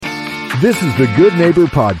This is the Good Neighbor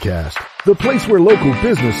Podcast, the place where local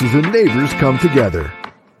businesses and neighbors come together.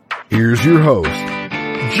 Here's your host,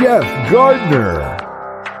 Jeff Gardner.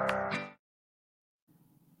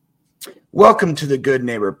 Welcome to the Good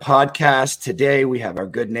Neighbor Podcast. Today we have our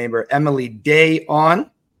good neighbor, Emily Day,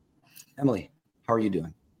 on. Emily, how are you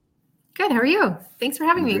doing? Good. How are you? Thanks for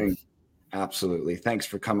having me. Absolutely. Thanks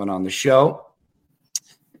for coming on the show.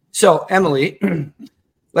 So, Emily,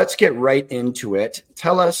 let's get right into it.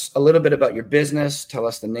 Tell us a little bit about your business. Tell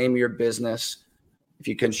us the name of your business. If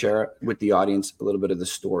you can share with the audience a little bit of the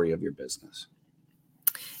story of your business.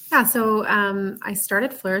 Yeah, so I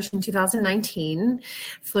started Fleurish in 2019.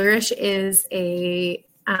 Fleurish is a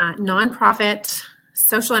nonprofit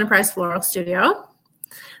social enterprise floral studio.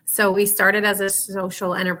 So we started as a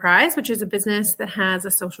social enterprise, which is a business that has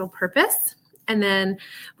a social purpose. And then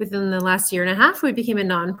within the last year and a half, we became a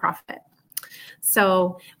nonprofit.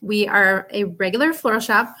 So we are a regular floral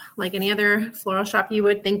shop, like any other floral shop you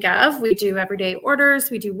would think of. We do everyday orders,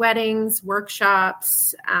 we do weddings,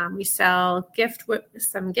 workshops, we sell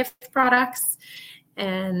some gift products,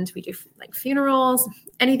 and we do like funerals,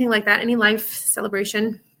 anything like that, any life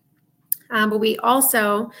celebration. But we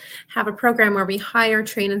also have a program where we hire,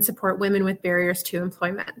 train, and support women with barriers to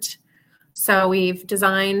employment. So we've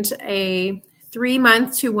designed a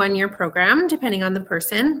 3-month to 1-year program, depending on the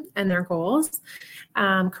person and their goals,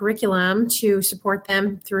 curriculum to support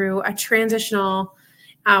them through a transitional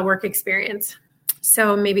work experience.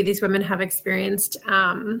 So maybe these women have experienced,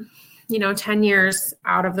 10 years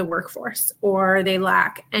out of the workforce, or they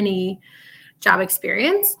lack any job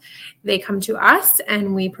experience. They come to us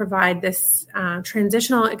and we provide this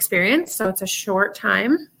transitional experience. So it's a short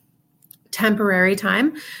time, temporary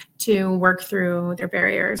time to work through their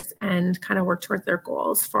barriers and kind of work towards their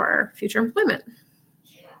goals for future employment.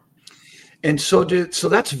 And so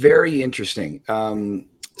that's very interesting.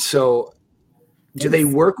 So do they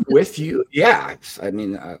work with you? Yeah. I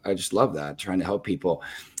mean, I just love that, trying to help people.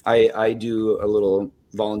 I do a little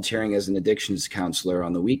volunteering as an addictions counselor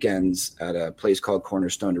on the weekends at a place called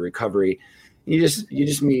Cornerstone to Recovery. You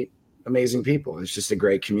just meet amazing people. It's just a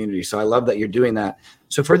great community. So I love that you're doing that.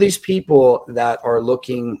 So for these people that are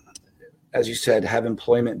looking, as you said, have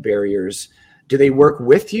employment barriers, do they work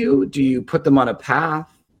with you? Do you put them on a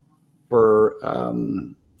path for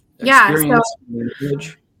experience?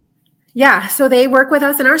 So they work with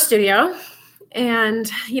us in our studio,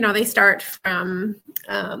 and they start from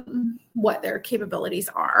what their capabilities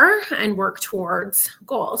are and work towards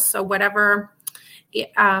goals. So whatever.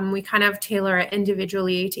 We kind of tailor it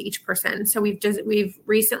individually to each person. So we've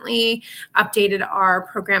recently updated our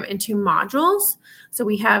program into modules. So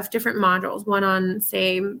we have different modules, one on,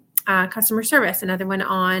 say, customer service, another one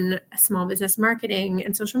on small business marketing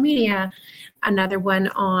and social media, another one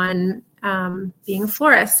on being a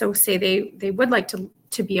florist. So say they would like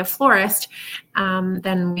to be a florist,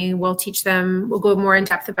 then we will teach them, we'll go more in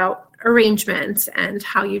depth about arrangements and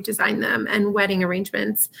how you design them and wedding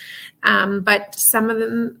arrangements. But some of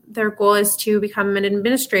them, their goal is to become an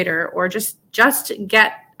administrator or just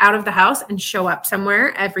get out of the house and show up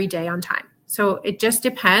somewhere every day on time. So it just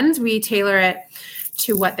depends. We tailor it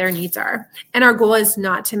to what their needs are. And our goal is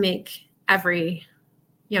not to make every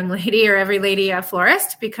young lady or every lady a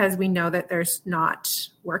florist, because we know that there's not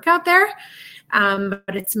work out there.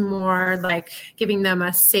 But it's more like giving them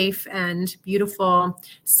a safe and beautiful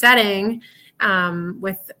setting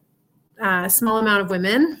with a small amount of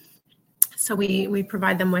women. So we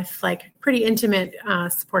provide them with like pretty intimate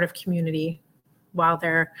supportive community while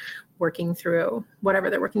they're working through whatever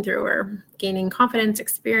they're working through, or gaining confidence,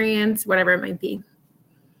 experience, whatever it might be.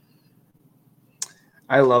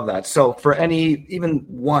 I love that. So for even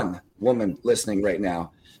one woman listening right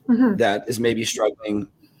now that is maybe struggling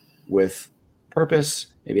with purpose,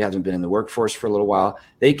 maybe hasn't been in the workforce for a little while,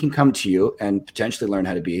 they can come to you and potentially learn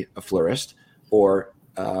how to be a florist, or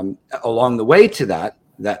along the way to that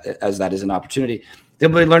is an opportunity, they'll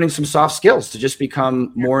be learning some soft skills to just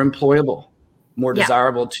become more employable, more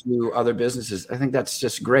desirable to other businesses. I think that's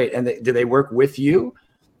just great. And do they work with you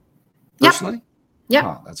personally?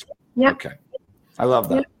 Yeah. Oh, that's great. Yep. Okay. I love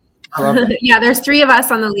that. Yeah, there's 3 of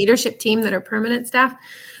us on the leadership team that are permanent staff.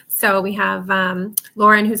 So we have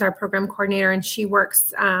Lauren, who's our program coordinator, and she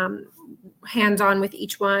works hands-on with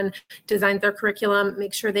each one, designs their curriculum,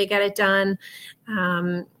 make sure they get it done,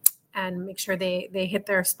 and make sure they hit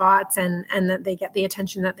their spots and that they get the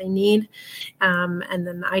attention that they need. And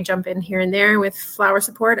then I jump in here and there with flower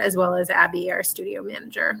support, as well as Abby, our studio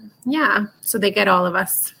manager. Yeah, so they get all of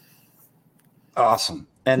us. Awesome.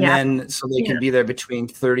 And then so they can be there between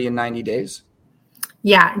 30 and 90 days?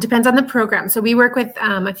 Yeah, it depends on the program. So we work with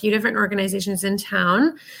a few different organizations in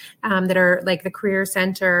town that are like the Career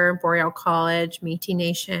Center, Boreal College, Métis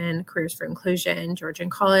Nation, Careers for Inclusion, Georgian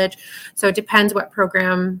College. So it depends what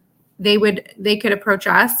program they could approach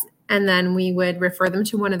us, and then we would refer them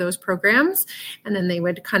to one of those programs, and then they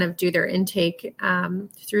would kind of do their intake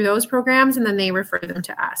through those programs, and then they refer them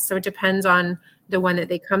to us. So it depends on the one that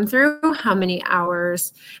they come through, how many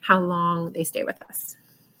hours, how long they stay with us.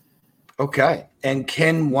 Okay. And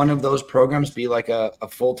can one of those programs be like a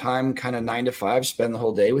full-time kind of 9 to 5, spend the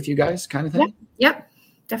whole day with you guys kind of thing? Yep.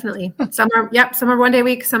 Definitely. Some are 1 day a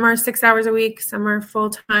week. Some are 6 hours a week. Some are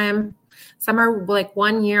full-time. Some are like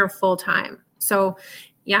 1 year full-time. So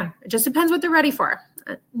yeah, it just depends what they're ready for.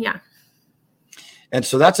 Yeah. And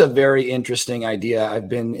so that's a very interesting idea. I've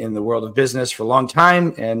been in the world of business for a long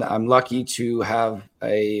time, and I'm lucky to have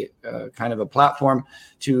a kind of a platform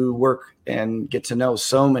to work and get to know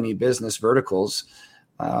so many business verticals,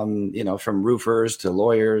 from roofers to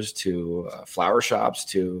lawyers to flower shops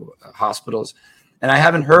to hospitals. And I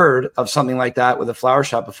haven't heard of something like that with a flower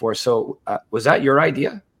shop before. So was that your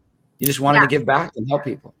idea? You just wanted to give back and help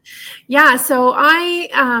people? Yeah. So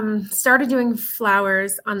I started doing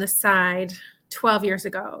flowers on the side 12 years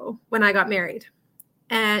ago when I got married,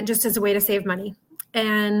 and just as a way to save money.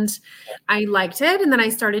 And I liked it. And then I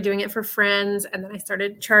started doing it for friends. And then I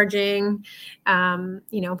started charging,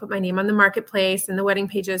 put my name on the marketplace and the wedding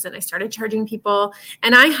pages. And I started charging people.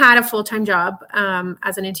 And I had a full-time job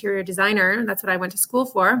as an interior designer. That's what I went to school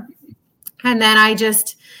for. And then I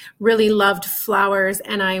just really loved flowers.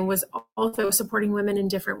 And I was also supporting women in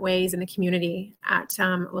different ways in the community at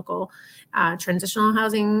local transitional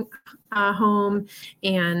housing home.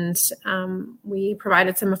 And we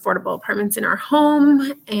provided some affordable apartments in our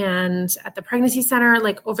home and at the pregnancy center,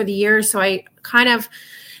 like over the years. So I kind of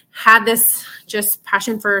had this just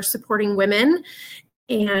passion for supporting women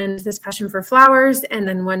and this passion for flowers. And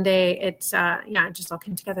then one day it just all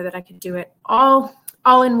came together that I could do it all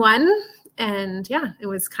in one. And it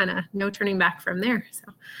was kind of no turning back from there.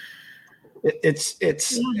 So it's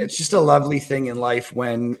just a lovely thing in life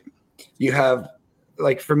when you have,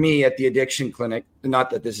 like for me at the addiction clinic, not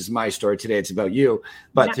that this is my story today, it's about you,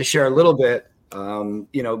 but to share a little bit,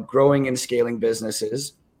 growing and scaling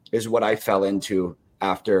businesses is what I fell into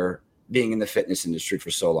after being in the fitness industry for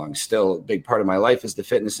so long. Still a big part of my life is the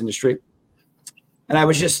fitness industry. And I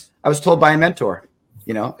was told by a mentor,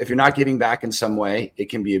 if you're not giving back in some way, it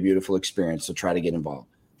can be a beautiful experience. So try to get involved.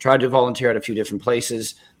 Tried to volunteer at a few different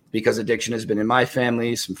places because addiction has been in my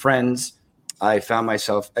family, some friends. I found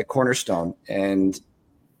myself at Cornerstone and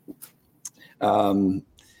learned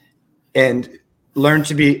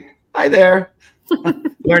to be, hi there,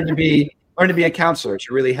 learned to be a counselor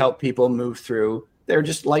to really help people move through their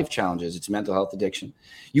just life challenges. It's mental health addiction.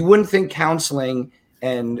 You wouldn't think counseling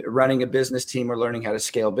and running a business team or learning how to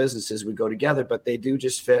scale businesses would go together, but they do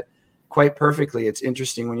just fit quite perfectly. It's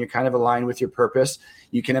interesting when you're kind of aligned with your purpose,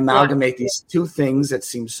 you can amalgamate these two things that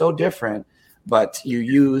seem so different, but you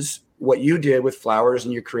use what you did with flowers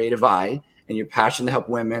and your creative eye and your passion to help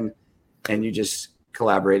women, and you just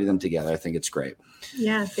collaborated them together. I think it's great.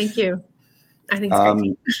 Yeah. Thank you. I think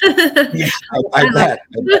it's great. Yeah, I bet.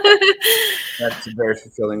 That's a very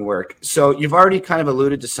fulfilling work. So you've already kind of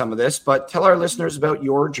alluded to some of this, but tell our listeners about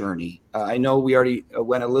your journey. I know we already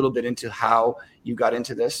went a little bit into how you got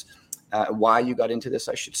into this, why you got into this,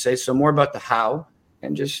 I should say. So more about the how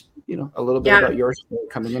and just, a little bit about your story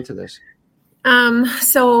coming into this.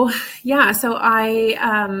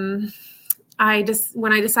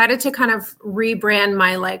 When I decided to kind of rebrand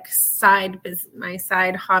my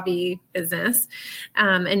side hobby business,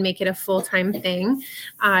 and make it a full-time thing,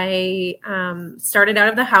 I started out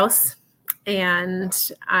of the house, and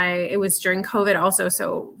it was during COVID also.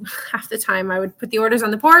 So half the time I would put the orders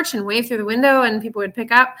on the porch and wave through the window and people would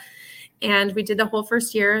pick up, and we did the whole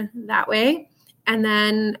first year that way. And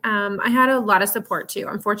then I had a lot of support too.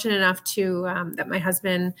 I'm fortunate enough that my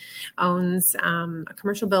husband owns a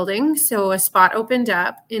commercial building. So a spot opened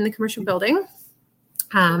up in the commercial building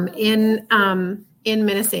in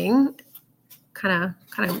Minising, kind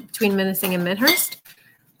of between Minising and Midhurst.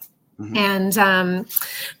 Mm-hmm. And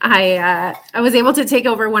I was able to take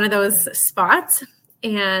over one of those spots.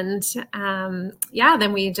 And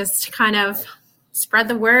then we just kind of spread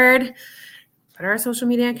the word, put our social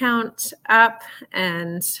media account up,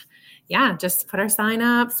 and just put our sign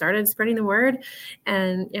up, started spreading the word.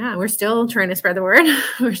 And we're still trying to spread the word.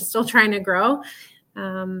 We're still trying to grow.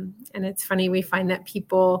 And it's funny, we find that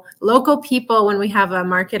local people, when we have a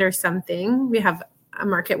market or something, we have a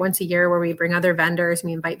market once a year where we bring other vendors,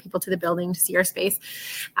 we invite people to the building to see our space.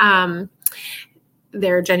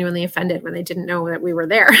 they're genuinely offended when they didn't know that we were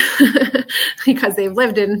there because they've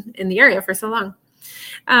lived in the area for so long.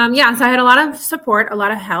 So I had a lot of support, a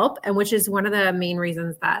lot of help, and which is one of the main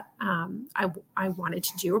reasons that I wanted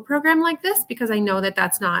to do a program like this, because I know that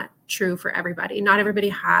that's not true for everybody. Not everybody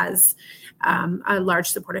has a large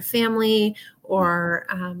supportive family or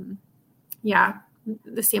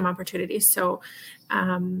the same opportunities. So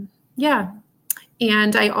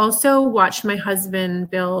and I also watched my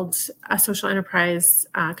husband build a social enterprise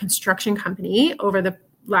construction company over the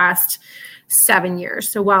last 7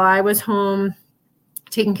 years. So while I was home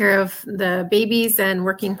taking care of the babies and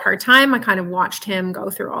working part-time, I kind of watched him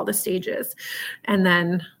go through all the stages. And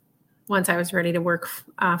then once I was ready to work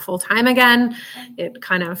full-time again, it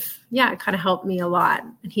kind of helped me a lot.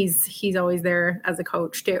 And he's always there as a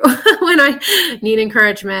coach too, when I need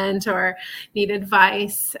encouragement or need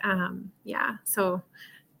advice. So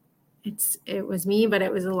it was me, but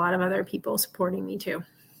it was a lot of other people supporting me too.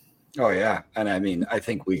 Oh yeah. And I mean, I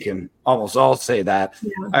think we can almost all say that.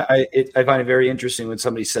 Yeah. I find it very interesting when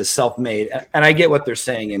somebody says self-made, and I get what they're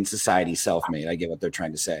saying in society, self-made. I get what they're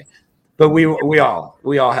trying to say. But we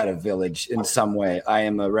all had a village in some way. I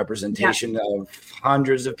am a representation of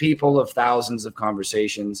hundreds of people, of thousands of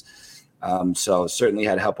conversations. So certainly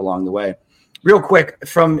had help along the way. Real quick,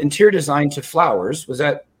 from interior design to flowers,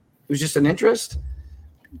 it was just an interest?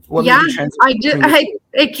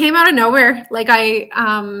 It came out of nowhere. Like I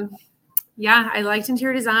liked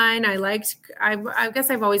interior design. I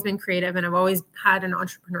guess I've always been creative, and I've always had an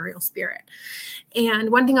entrepreneurial spirit.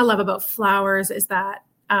 And one thing I love about flowers is that,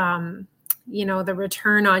 the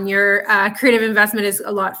return on your creative investment is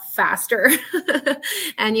a lot faster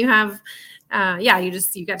and you have,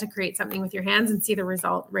 you get to create something with your hands and see the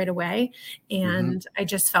result right away. And I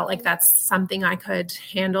just felt like that's something I could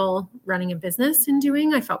handle running a business and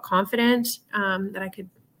doing. I felt confident that I could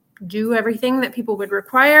do everything that people would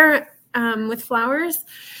require with flowers.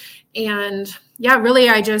 And really,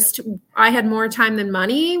 I had more time than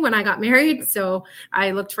money when I got married. So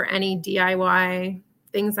I looked for any DIY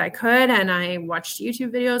things I could, and I watched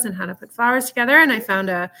YouTube videos on how to put flowers together. And I found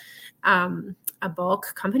a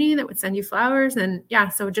bulk company that would send you flowers. And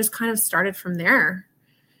so it just kind of started from there.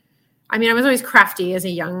 I mean, I was always crafty as a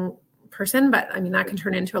young person, but I mean, that can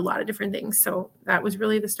turn into a lot of different things. So that was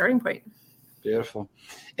really the starting point. Beautiful.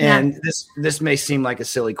 And this may seem like a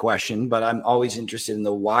silly question, but I'm always interested in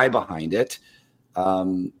the why behind it.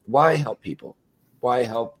 Why help people? Why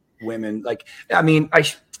help women?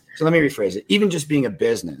 So let me rephrase it. Even just being a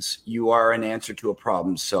business, you are an answer to a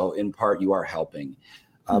problem. So in part, you are helping.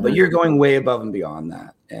 But you're going way above and beyond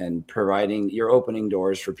that and you're opening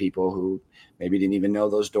doors for people who maybe didn't even know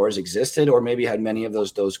those doors existed, or maybe had many of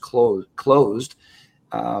those doors closed.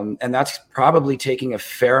 And that's probably taking a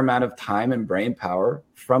fair amount of time and brain power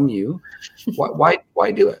from you.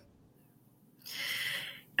 Why do it?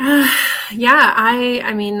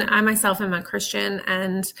 I myself am a Christian,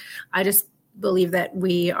 and I just believe that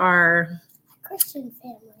we are Christian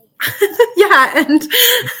family. And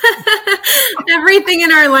everything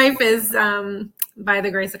in our life is by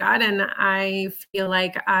the grace of God. And I feel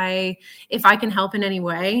like if I can help in any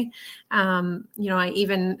way, I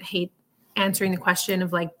even hate answering the question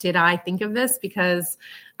of did I think of this? Because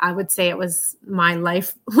I would say it was my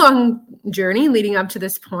lifelong journey leading up to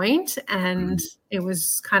this point. And it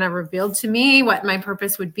was kind of revealed to me what my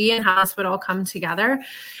purpose would be and how this would all come together.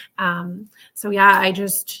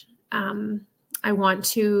 I want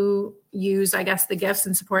to use, I guess, the gifts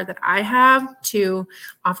and support that I have to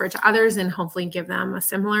offer to others and hopefully give them a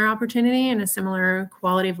similar opportunity and a similar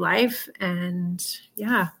quality of life. And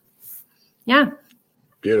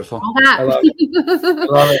Beautiful. All that. I love it. I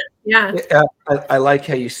love it. Yeah. I like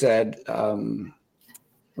how you said,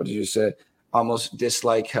 what did you say? Almost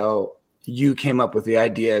dislike how you came up with the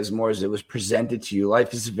idea as more as it was presented to you.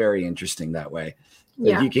 Life is very interesting that way.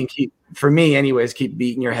 You can for me anyways, keep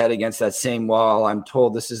beating your head against that same wall. I'm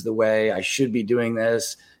told this is the way I should be doing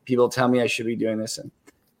this. People tell me I should be doing this. And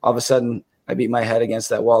all of a sudden I beat my head against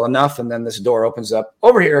that wall enough. And then this door opens up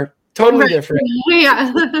over here, totally different.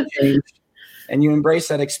 Yeah. And you embrace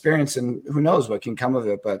that experience, and who knows what can come of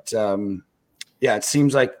it. But it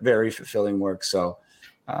seems like very fulfilling work. So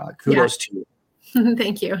kudos to you.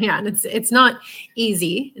 Thank you. Yeah. And it's not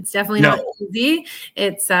easy. It's definitely not easy.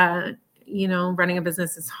 It's, running a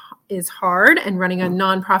business is hard, and running a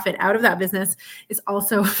nonprofit out of that business is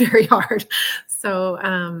also very hard. So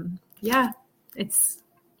it's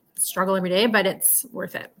a struggle every day, but it's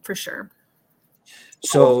worth it for sure.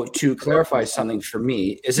 So to clarify something for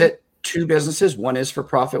me, is it two businesses? One is for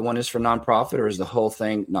profit, one is for nonprofit, or is the whole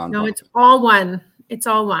thing nonprofit? No, it's all one. It's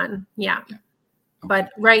all one. Yeah. But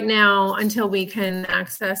right now, until we can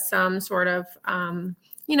access some sort of,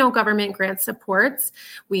 government grant supports,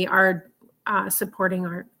 we are supporting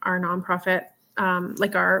our nonprofit,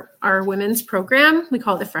 like our women's program. We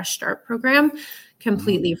call it the Fresh Start program,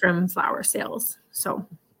 completely from flower sales. So,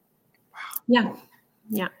 yeah.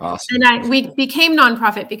 Awesome. And we became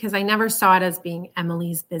nonprofit because I never saw it as being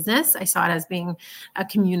Emily's business. I saw it as being a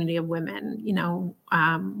community of women,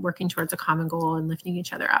 working towards a common goal and lifting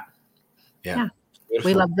each other up. Yeah.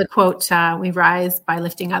 We love the quote, we rise by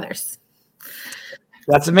lifting others.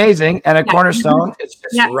 That's amazing. And a cornerstone, it's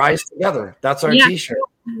just rise together. That's our t-shirt.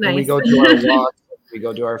 Nice. When we go to our walks, we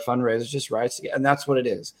go to our fundraisers, just rise together. And that's what it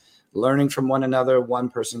is. Learning from one another. One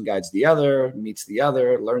person guides the other, meets the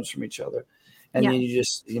other, learns from each other. And then you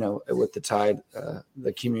just, with the tide,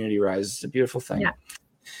 the community rises. It's a beautiful thing. Yeah.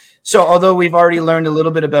 So although we've already learned a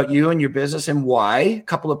little bit about you and your business and why, a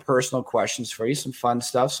couple of personal questions for you, some fun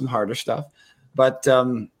stuff, some harder stuff. But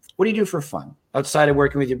what do you do for fun outside of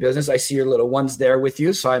working with your business? I see your little ones there with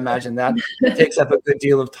you. So I imagine that takes up a good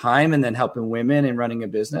deal of time, and then helping women and running a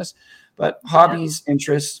business. But hobbies,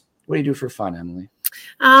 interests, what do you do for fun, Emily?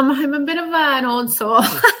 I'm a bit of an old soul.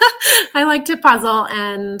 I like to puzzle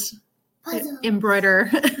and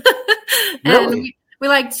embroider. Really? We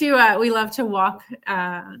like to we love to walk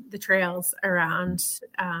the trails around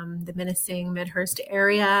the Minising Midhurst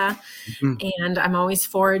area, and I'm always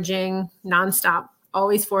foraging nonstop.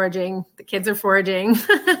 Always foraging. The kids are foraging.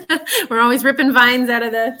 We're always ripping vines out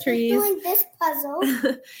of the trees. Doing this puzzle.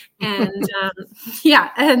 And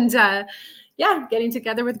getting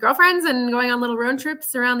together with girlfriends and going on little road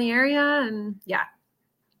trips around the area, and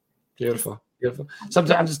Beautiful.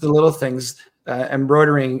 Sometimes it's the little things.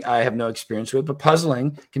 Embroidering, I have no experience with, but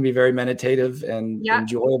puzzling can be very meditative and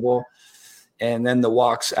enjoyable. And then the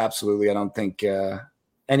walks, absolutely. I don't think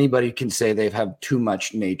anybody can say they've had too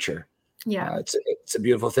much nature. Yeah, it's a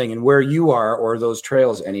beautiful thing. And where you are, or those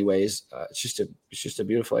trails, anyways, it's just a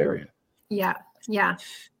beautiful area. Yeah.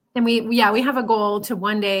 And we have a goal to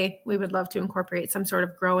one day we would love to incorporate some sort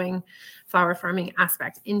of growing flower farming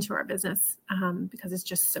aspect into our business, because it's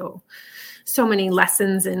just so many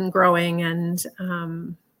lessons in growing, and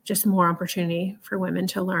just more opportunity for women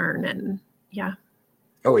to learn. And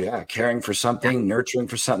caring for something, nurturing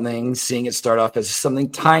for something, seeing it start off as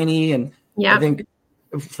something tiny. And I think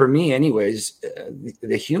for me anyways,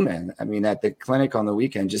 the human, I mean, at the clinic on the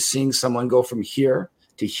weekend, just seeing someone go from here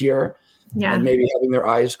to here. Yeah. And maybe having their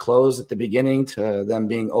eyes closed at the beginning to them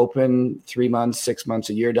being open 3 months, 6 months,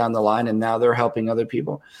 a year down the line, and now they're helping other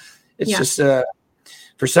people. It's just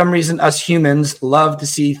for some reason, us humans love to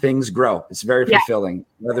see things grow. It's very fulfilling,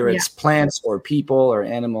 whether it's plants or people or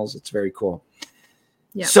animals. It's very cool.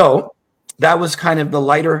 Yeah. So that was kind of the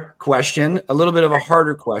lighter question, a little bit of a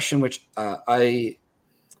harder question, which I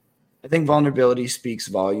think vulnerability speaks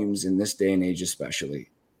volumes in this day and age, especially.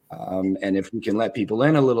 And if we can let people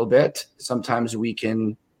in a little bit, sometimes we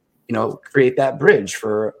can, create that bridge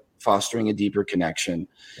for fostering a deeper connection.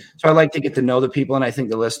 So I like to get to know the people, and I think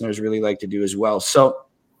the listeners really like to do as well. So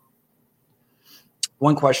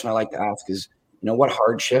one question I like to ask is, what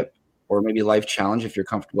hardship or maybe life challenge, if you're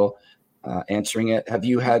comfortable answering it,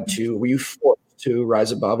 were you forced to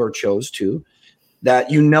rise above or chose to,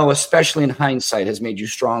 that, especially in hindsight, has made you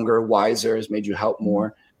stronger, wiser, has made you help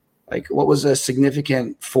more? Like, what was a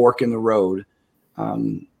significant fork in the road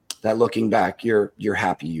that, looking back, you're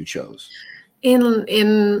happy you chose? So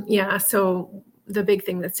the big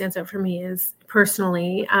thing that stands out for me is,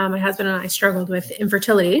 personally, my husband and I struggled with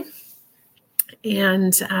infertility,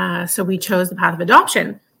 and so we chose the path of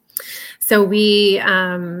adoption. So we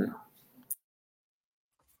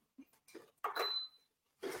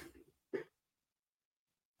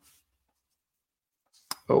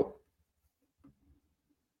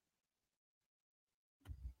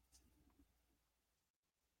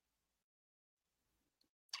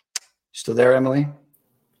Still there, Emily?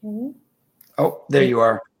 Okay. Oh, there you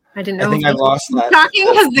are. I didn't know. I think I lost that. Talking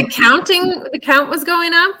because the count was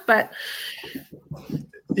going up, but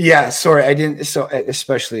sorry, I didn't. So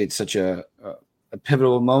especially, it's such a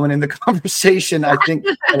pivotal moment in the conversation. I think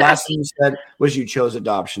the last thing you said was you chose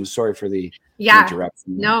adoption. Sorry for the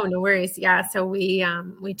interruption. No worries. Yeah, so we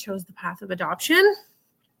chose the path of adoption,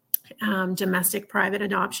 domestic private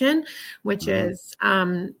adoption, which is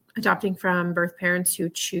adopting from birth parents who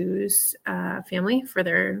choose family for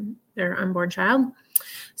their unborn child.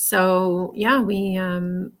 So we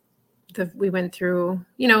went through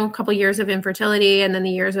a couple years of infertility, and then the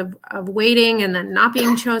years of waiting, and then not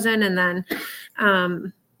being chosen, and then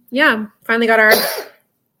finally got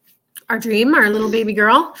our dream, our little baby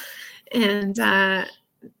girl. And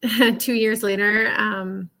 2 years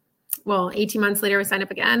later, 18 months later, we signed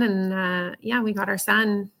up again, and we got our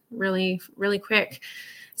son really, really quick.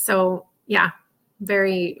 So yeah,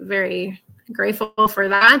 very, very grateful for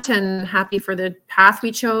that and happy for the path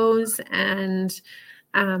we chose. And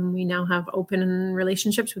we now have open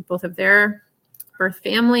relationships with both of their birth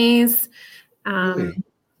families. Really?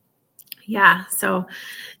 Yeah. So,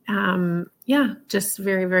 just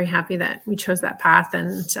very, very happy that we chose that path,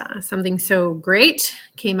 and something so great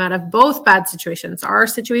came out of both bad situations, our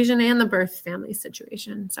situation and the birth family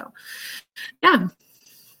situation. So, yeah.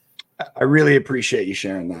 I really appreciate you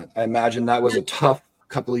sharing that. I imagine that was a tough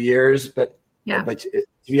couple of years, but to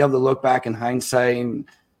be able to look back in hindsight, and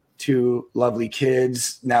 2 lovely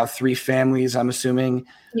kids, now 3 families, I'm assuming.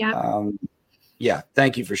 Yeah.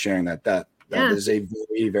 Thank you for sharing that. That is a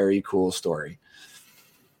very, very cool story.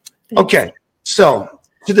 Thanks. Okay. So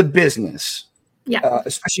to the business, Yeah.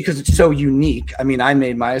 especially because it's so unique. I mean, I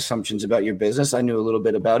made my assumptions about your business. I knew a little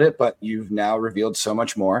bit about it, but you've now revealed so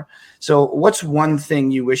much more. So what's one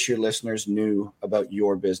thing you wish your listeners knew about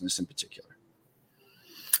your business in particular?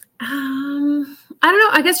 I don't know.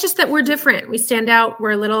 I guess just that we're different. We stand out.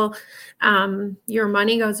 We're a little, your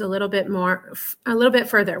money goes a little bit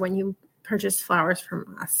further when you purchase flowers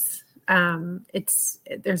from us.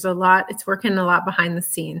 There's a lot, it's working a lot behind the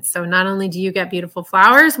scenes. So not only do you get beautiful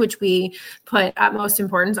flowers, which we put utmost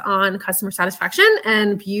importance on customer satisfaction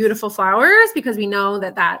and beautiful flowers, because we know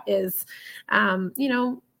that is,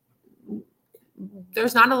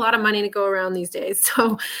 there's not a lot of money to go around these days.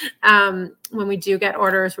 So when we do get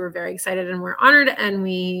orders, we're very excited and we're honored, and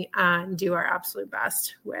we do our absolute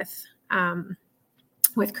best with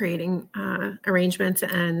creating arrangements.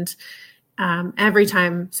 And every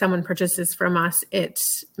time someone purchases from us, it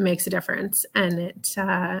makes a difference, and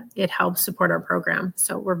it helps support our program.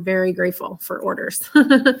 So we're very grateful for orders.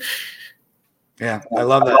 Yeah, I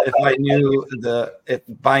love that. If I knew if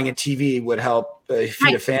buying a TV would help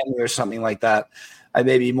feed a family or something like that, I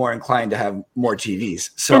may be more inclined to have more TVs.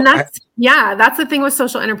 So, and that's the thing with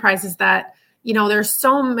social enterprise, is that, there's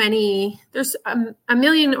a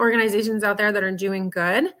million organizations out there that are doing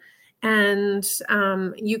good, and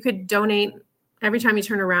you could donate every time you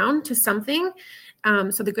turn around to something.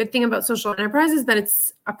 So the good thing about social enterprise is that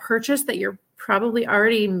it's a purchase that you're probably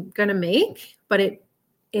already going to make, but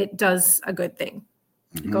it does a good thing.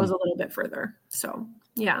 It goes a little bit further. So,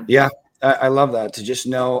 yeah. Yeah. I love that, to just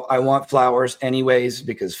know I want flowers anyways,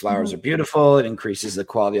 because flowers are beautiful. It increases the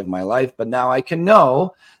quality of my life. But now I can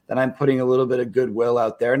know that I'm putting a little bit of goodwill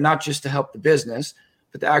out there, not just to help the business,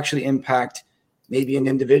 but to actually impact maybe an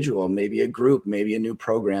individual, maybe a group, maybe a new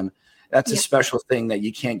program. That's a special thing that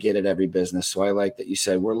you can't get at every business. So I like that you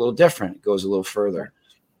said we're a little different. It goes a little further.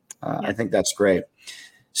 I think that's great.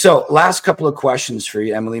 So last couple of questions for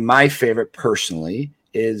you, Emily. My favorite personally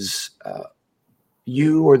is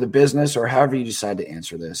you or the business, or however you decide to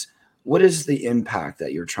answer this. What is the impact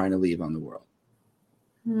that you're trying to leave on the world?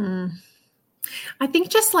 I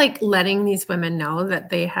think just like letting these women know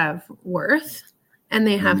that they have worth and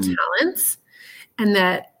they have talents, and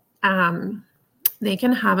that they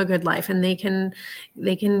can have a good life, and they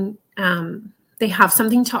have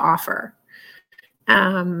something to offer.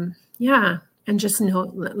 And just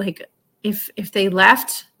know, like, if they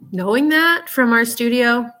left knowing that from our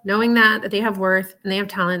studio, knowing that they have worth and they have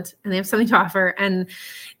talent and they have something to offer, and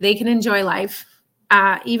they can enjoy life,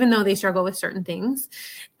 even though they struggle with certain things,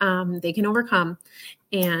 they can overcome,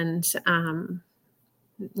 and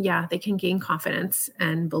they can gain confidence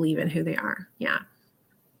and believe in who they are. Yeah.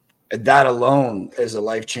 That alone is a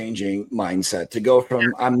life-changing mindset, to go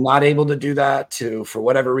from I'm not able to do that to, for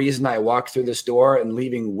whatever reason, I walk through this door, and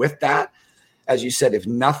leaving with that, as you said, if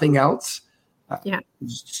nothing else,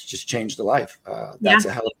 just change the life. That's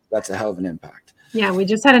a hell of an impact. Yeah. We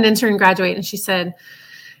just had an intern graduate, and she said,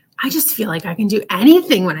 I just feel like I can do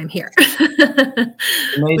anything when I'm here,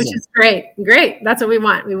 which is great. Great. That's what we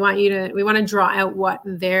want. We want to draw out what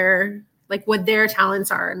their talents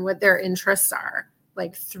are and what their interests are,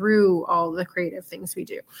 like, through all the creative things we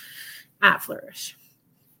do at Fleurish.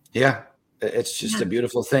 Yeah. It's just a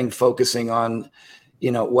beautiful thing, focusing on,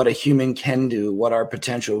 what a human can do, what our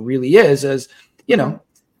potential really is. As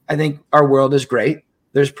I think our world is great.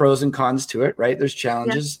 There's pros and cons to it, right? There's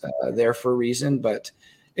challenges there for a reason, but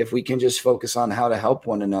if we can just focus on how to help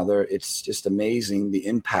one another, it's just amazing the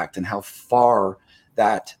impact and how far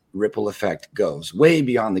that ripple effect goes, way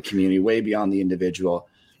beyond the community, way beyond the individual.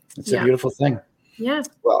 It's a beautiful thing. Yeah.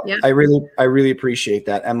 Well, I really appreciate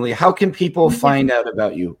that, Emily. How can people find out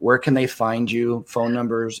about you? Where can they find you? Phone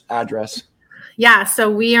numbers, address? Yeah. So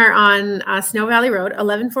we are on Snow Valley Road,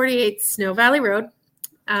 1148 Snow Valley Road.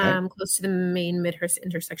 close to the main Midhurst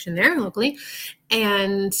intersection there locally.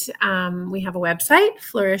 And we have a website,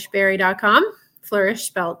 flourishberry.com. Flourish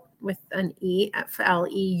spelled with an E,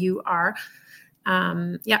 F-L-E-U-R.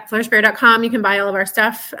 Flourishberry.com. You can buy all of our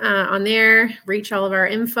stuff on there, reach all of our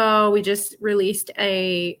info. We just released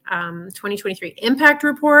a 2023 impact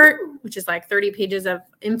report, which is like 30 pages of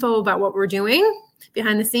info about what we're doing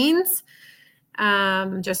behind the scenes,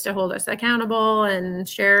 just to hold us accountable and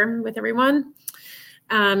share with everyone.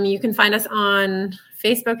 You can find us on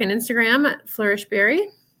Facebook and Instagram at Flourish Berry,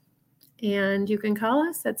 and you can call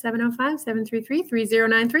us at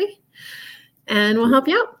 705-733-3093. And we'll help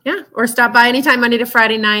you out. Yeah. Or stop by anytime Monday to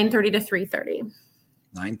Friday, 9:30 to 3:30.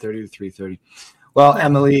 9:30 to 3:30. Well,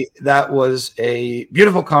 Emily, that was a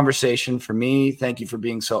beautiful conversation for me. Thank you for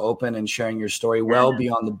being so open and sharing your story well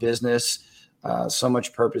beyond the business. So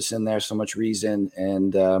much purpose in there, so much reason.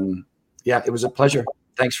 And it was a pleasure.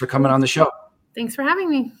 Thanks for coming on the show. Thanks for having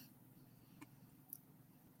me.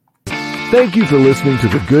 Thank you for listening to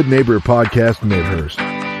the Good Neighbor Podcast Midhurst.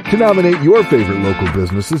 To nominate your favorite local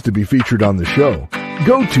businesses to be featured on the show,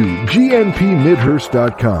 go to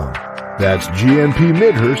gnpmidhurst.com. That's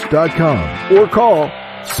gnpmidhurst.com or call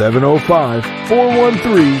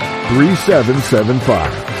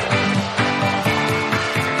 705-413-3775.